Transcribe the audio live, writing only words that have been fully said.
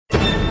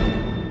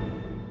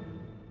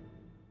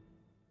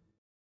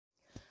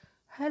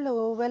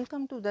Hello,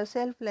 welcome to the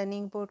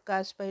Self-Learning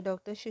podcast by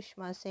Dr.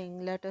 Sushma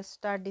Singh. Let us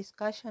start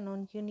discussion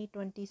on Unit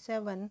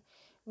 27,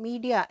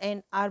 Media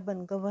and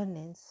Urban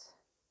Governance.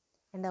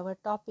 And our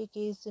topic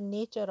is the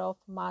nature of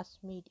mass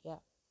media.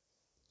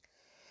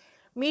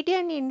 Media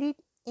in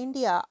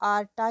India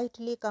are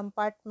tightly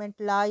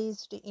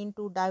compartmentalized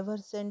into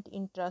divergent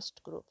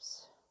interest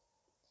groups,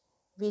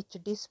 which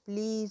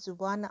displease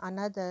one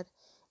another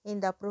in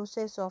the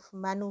process of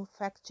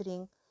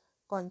manufacturing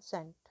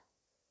consent,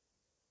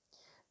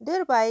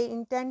 thereby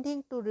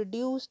intending to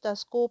reduce the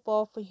scope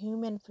of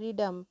human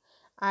freedom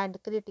and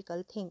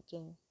critical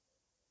thinking.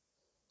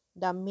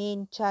 The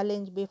main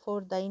challenge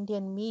before the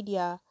Indian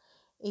media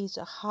is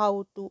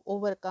how to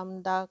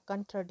overcome the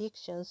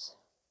contradictions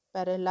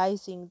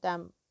paralyzing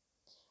them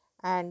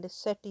and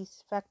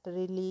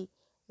satisfactorily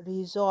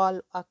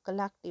resolve a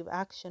collective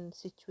action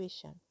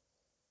situation.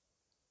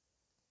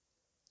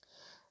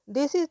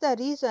 This is the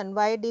reason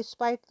why,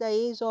 despite the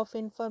age of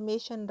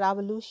information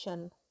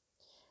revolution,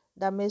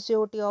 the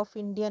majority of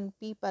Indian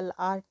people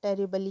are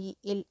terribly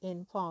ill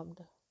informed.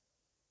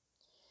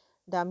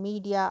 The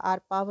media are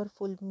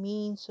powerful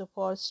means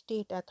for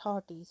state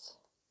authorities,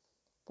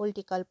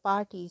 political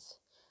parties,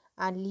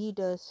 and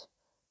leaders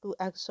to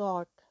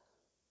exhort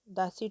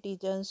the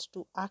citizens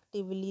to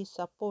actively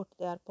support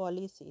their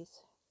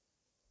policies.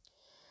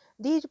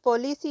 These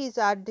policies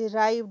are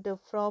derived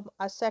from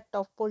a set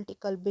of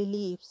political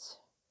beliefs,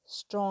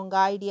 strong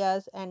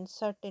ideas, and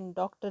certain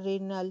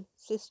doctrinal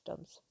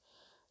systems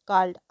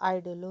called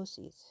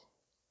ideologies.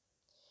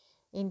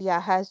 India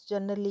has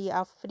generally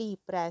a free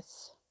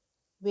press,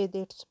 with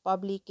its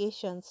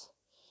publications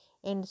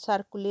in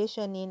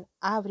circulation in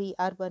every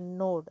urban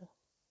node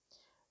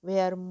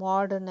where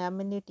modern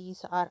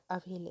amenities are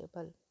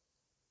available.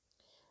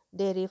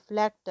 They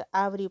reflect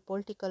every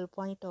political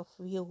point of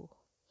view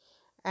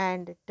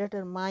and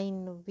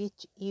determine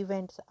which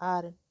events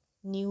are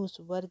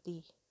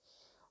newsworthy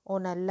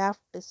on a left,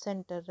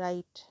 center,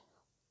 right,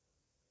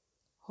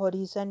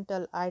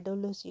 horizontal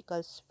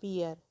ideological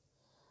sphere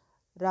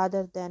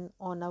rather than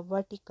on a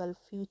vertical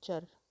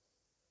future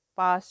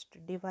past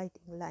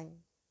dividing line.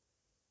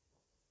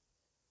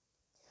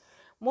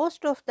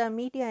 Most of the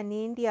media in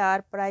India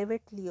are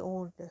privately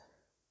owned,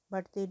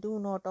 but they do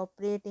not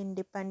operate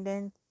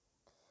independent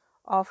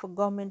of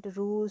government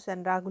rules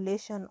and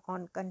regulation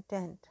on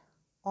content,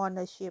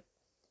 ownership,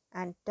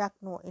 and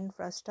techno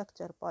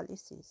infrastructure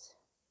policies.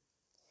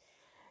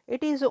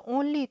 It is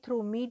only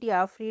through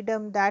media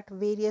freedom that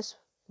various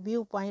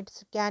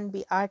viewpoints can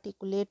be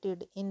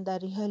articulated in the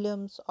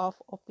realms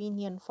of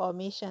opinion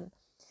formation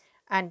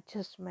and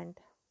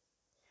judgment.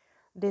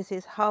 This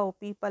is how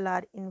people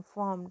are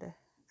informed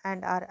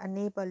and are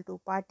unable to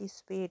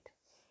participate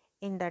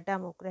in the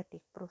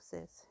democratic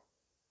process.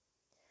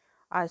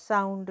 A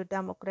sound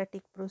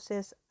democratic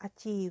process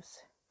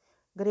achieves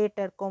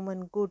greater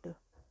common good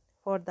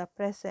for the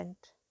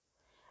present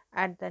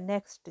and the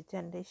next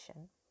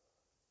generation.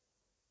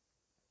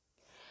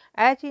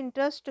 As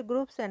interest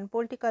groups and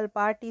political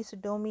parties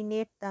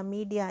dominate the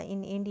media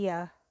in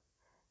India,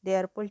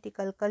 their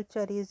political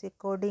culture is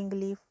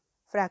accordingly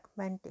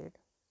fragmented.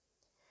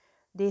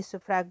 This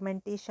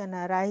fragmentation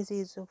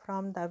arises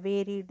from the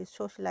varied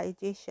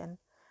socialization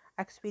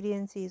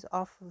experiences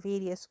of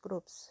various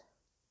groups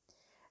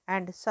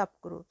and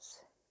subgroups,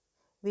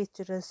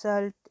 which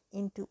result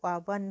into a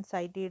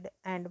one-sided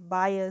and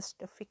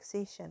biased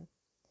fixation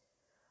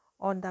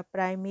on the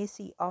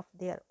primacy of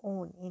their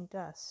own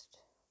interest.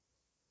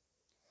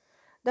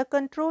 The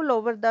control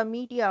over the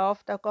media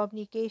of the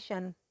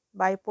communication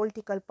by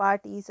political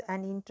parties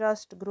and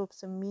interest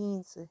groups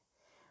means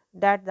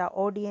that the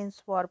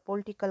audience for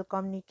political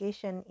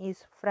communication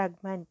is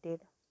fragmented,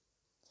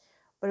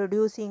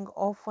 producing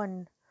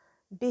often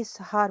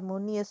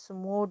disharmonious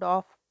mode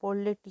of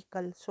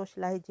political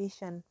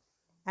socialization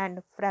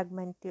and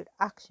fragmented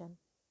action.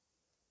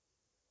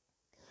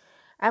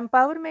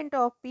 Empowerment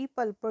of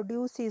people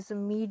produces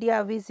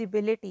media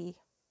visibility,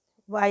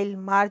 while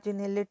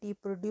marginality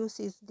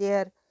produces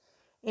their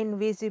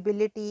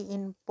invisibility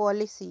in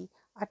policy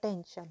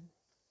attention.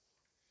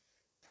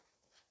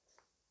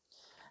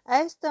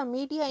 As the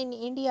media in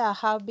India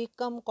have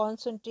become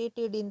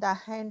concentrated in the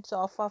hands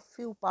of a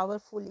few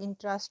powerful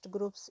interest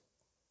groups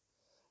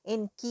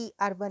in key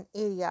urban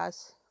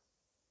areas,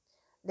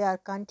 their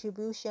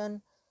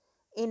contribution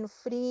in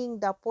freeing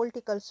the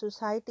political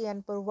society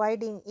and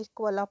providing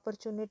equal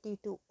opportunity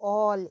to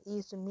all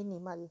is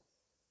minimal.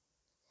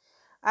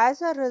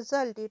 As a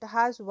result, it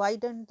has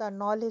widened the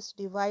knowledge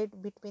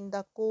divide between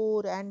the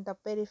core and the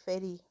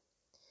periphery,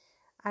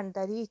 and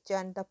the rich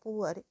and the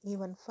poor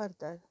even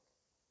further.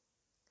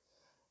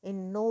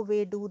 In no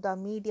way do the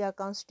media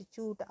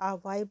constitute a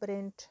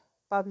vibrant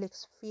public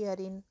sphere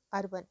in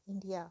urban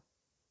India.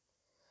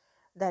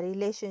 The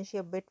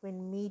relationship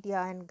between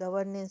media and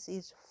governance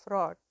is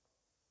fraught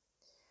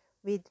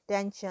with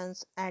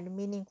tensions and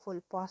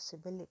meaningful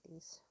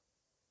possibilities.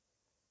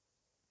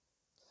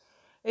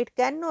 It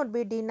cannot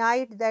be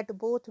denied that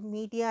both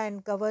media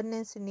and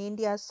governance in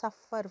India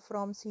suffer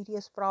from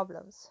serious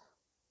problems,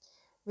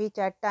 which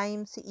at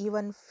times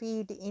even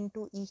feed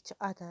into each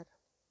other.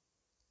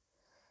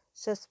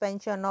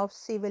 Suspension of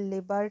civil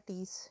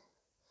liberties,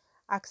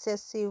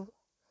 excessive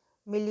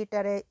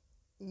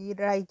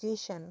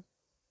militarization,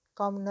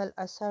 communal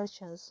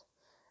assertions,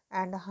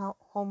 and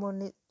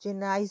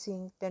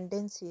homogenizing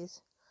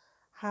tendencies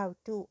have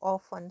too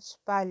often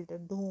spelled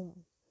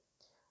doom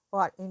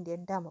for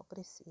Indian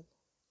democracy.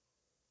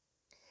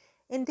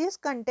 In this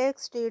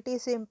context, it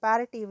is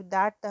imperative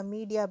that the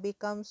media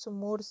becomes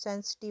more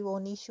sensitive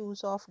on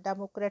issues of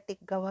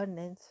democratic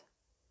governance,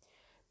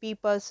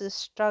 people's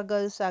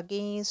struggles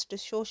against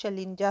social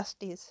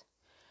injustice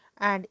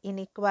and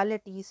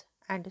inequalities,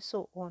 and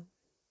so on.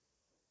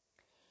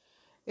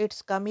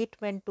 Its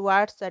commitment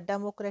towards the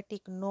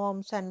democratic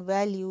norms and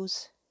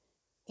values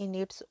in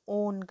its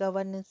own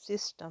governance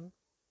system,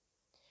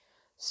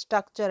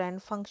 structure,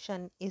 and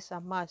function is a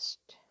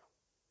must.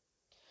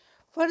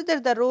 Further,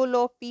 the role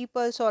of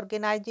people's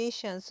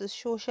organizations,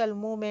 social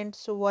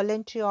movements,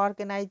 voluntary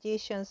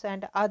organizations,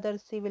 and other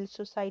civil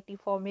society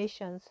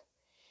formations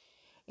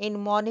in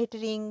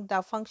monitoring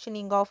the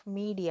functioning of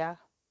media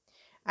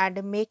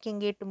and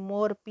making it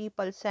more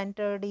people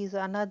centered is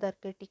another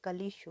critical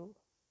issue.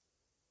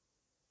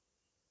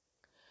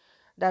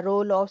 The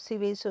role of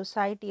civil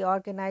society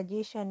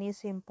organization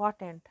is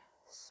important,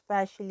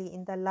 especially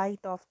in the light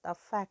of the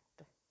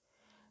fact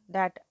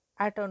that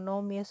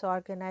autonomous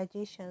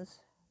organizations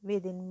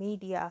within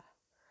media,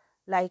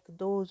 like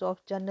those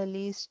of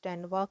journalists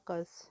and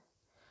workers,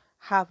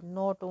 have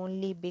not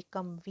only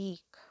become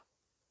weak,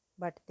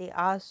 but they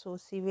also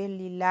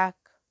severely lack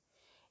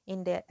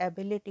in their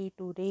ability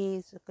to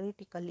raise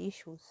critical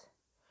issues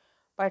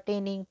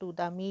pertaining to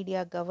the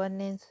media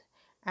governance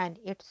and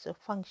its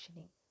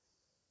functioning.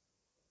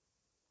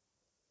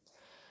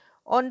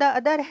 On the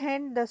other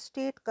hand, the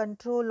state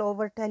control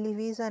over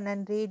television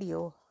and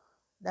radio,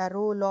 the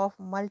role of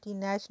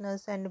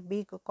multinationals and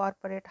big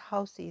corporate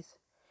houses,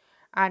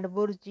 and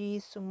bourgeois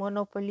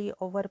monopoly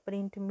over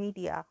print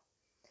media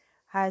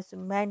has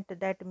meant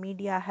that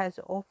media has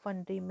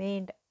often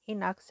remained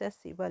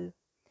inaccessible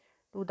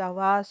to the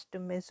vast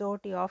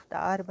majority of the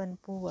urban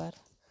poor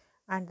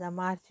and the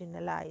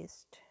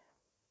marginalized.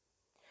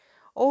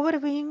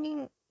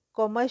 Overweening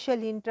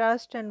commercial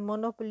interest and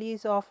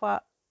monopolies of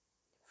a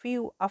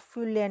few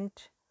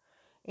affluent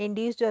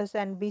individuals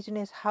and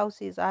business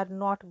houses are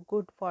not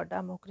good for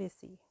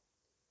democracy.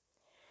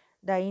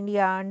 The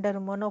India under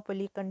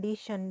monopoly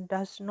condition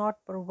does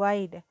not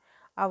provide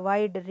a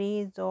wide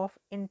range of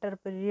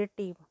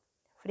interpretive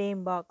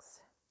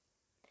frameworks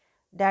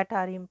that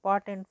are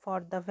important for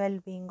the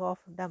well-being of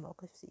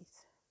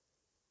democracies.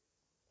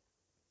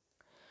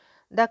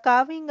 The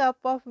carving up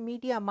of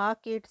media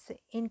markets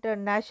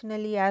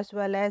internationally as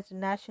well as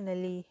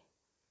nationally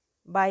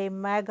by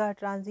mega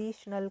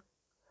transitional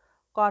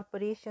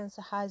corporations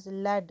has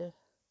led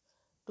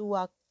to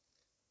a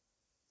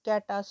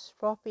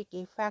catastrophic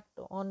effect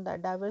on the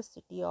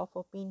diversity of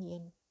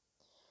opinion,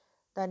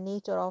 the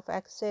nature of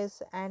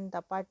access and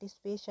the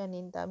participation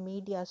in the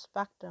media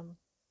spectrum,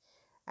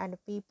 and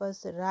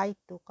people's right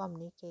to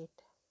communicate.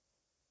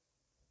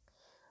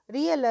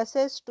 Real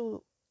access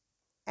to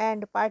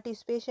and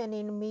participation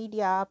in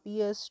media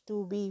appears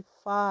to be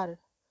for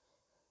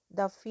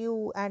the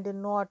few and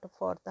not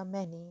for the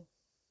many.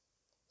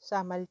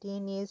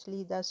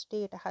 Simultaneously, the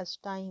state has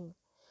time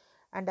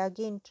and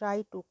again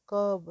tried to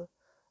curb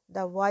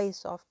the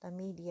voice of the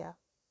media,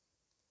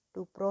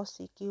 to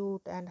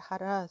prosecute and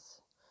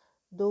harass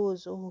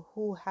those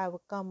who have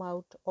come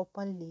out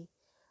openly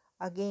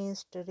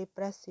against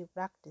repressive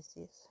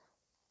practices.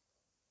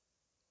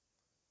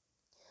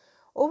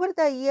 Over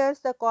the years,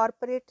 the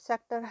corporate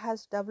sector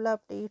has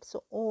developed its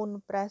own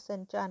press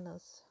and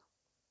channels.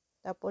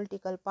 The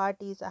political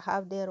parties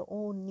have their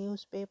own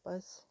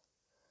newspapers.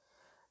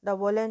 The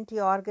voluntary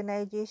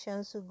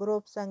organizations,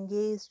 groups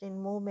engaged in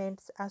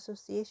movements,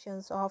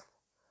 associations of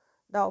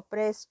the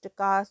oppressed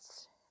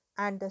castes,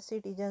 and the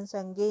citizens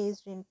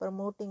engaged in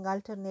promoting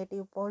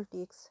alternative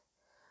politics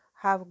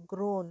have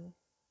grown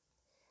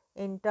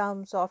in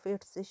terms of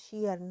its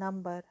sheer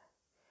number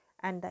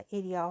and the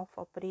area of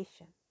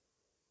operation.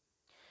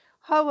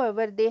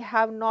 However, they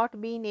have not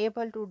been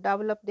able to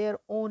develop their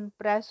own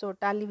press or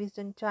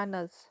television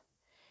channels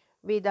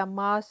with a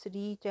mass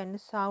reach and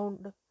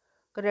sound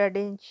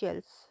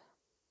credentials.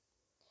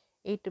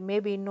 It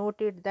may be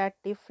noted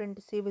that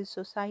different civil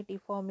society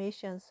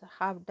formations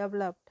have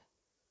developed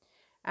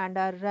and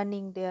are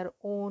running their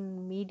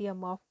own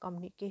medium of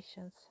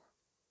communications,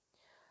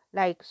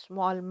 like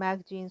small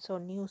magazines or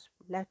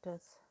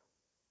newsletters.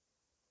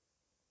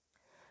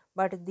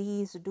 But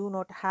these do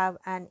not have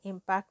an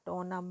impact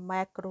on a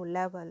macro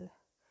level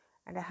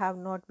and have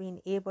not been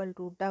able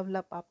to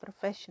develop a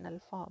professional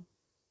form.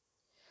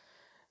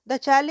 The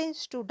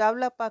challenge to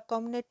develop a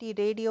community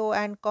radio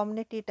and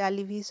community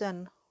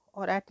television,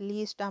 or at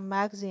least a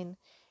magazine,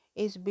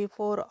 is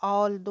before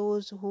all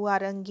those who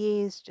are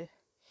engaged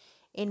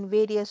in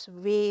various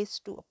ways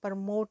to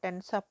promote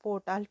and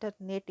support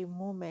alternative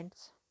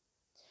movements,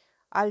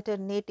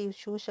 alternative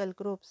social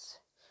groups,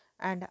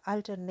 and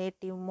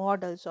alternative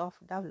models of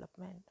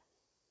development.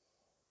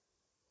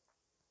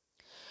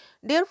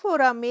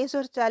 Therefore, a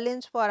major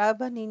challenge for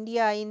urban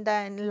India in the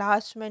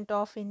enlargement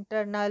of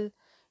internal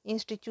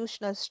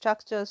institutional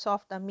structures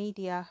of the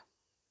media,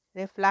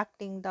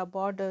 reflecting the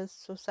broader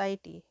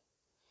society,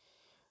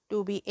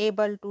 to be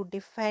able to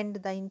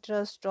defend the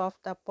interest of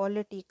the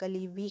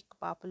politically weak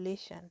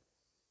population.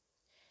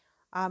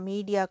 A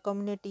media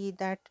community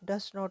that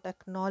does not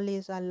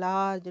acknowledge a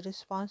large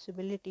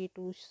responsibility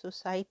to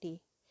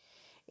society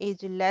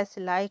is less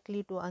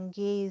likely to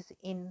engage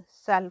in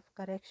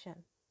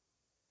self-correction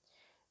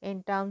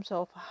in terms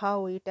of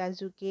how it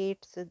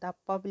educates the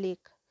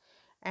public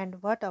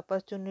and what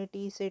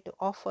opportunities it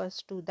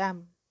offers to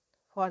them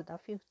for the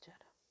future.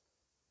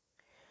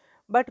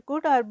 But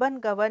good urban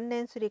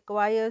governance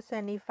requires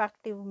an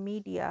effective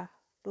media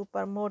to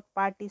promote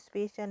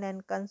participation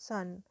and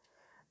concern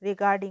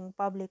regarding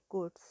public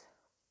goods.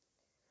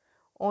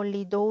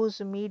 Only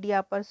those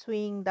media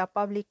pursuing the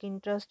public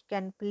interest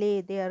can play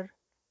their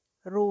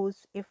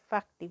roles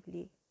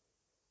effectively.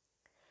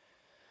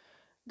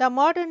 The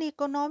modern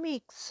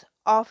economics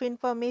of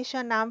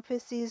information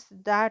emphasizes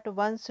that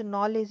once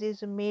knowledge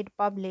is made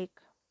public,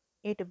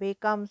 it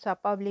becomes a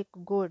public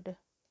good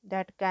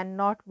that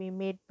cannot be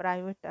made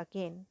private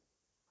again.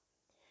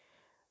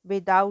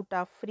 Without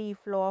a free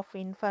flow of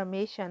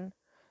information,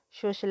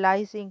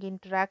 socializing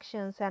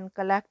interactions and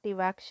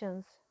collective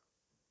actions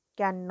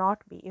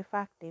cannot be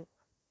effective.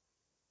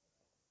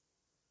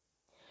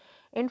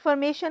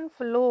 Information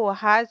flow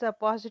has a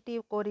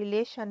positive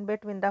correlation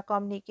between the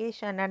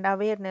communication and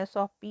awareness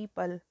of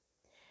people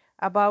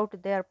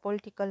about their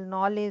political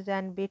knowledge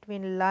and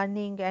between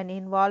learning and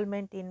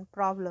involvement in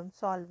problem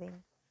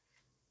solving.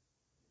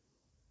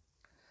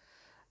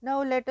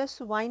 Now let us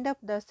wind up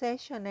the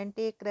session and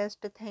take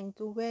rest. Thank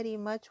you very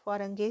much for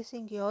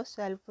engaging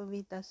yourself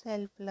with the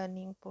Self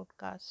Learning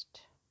Podcast.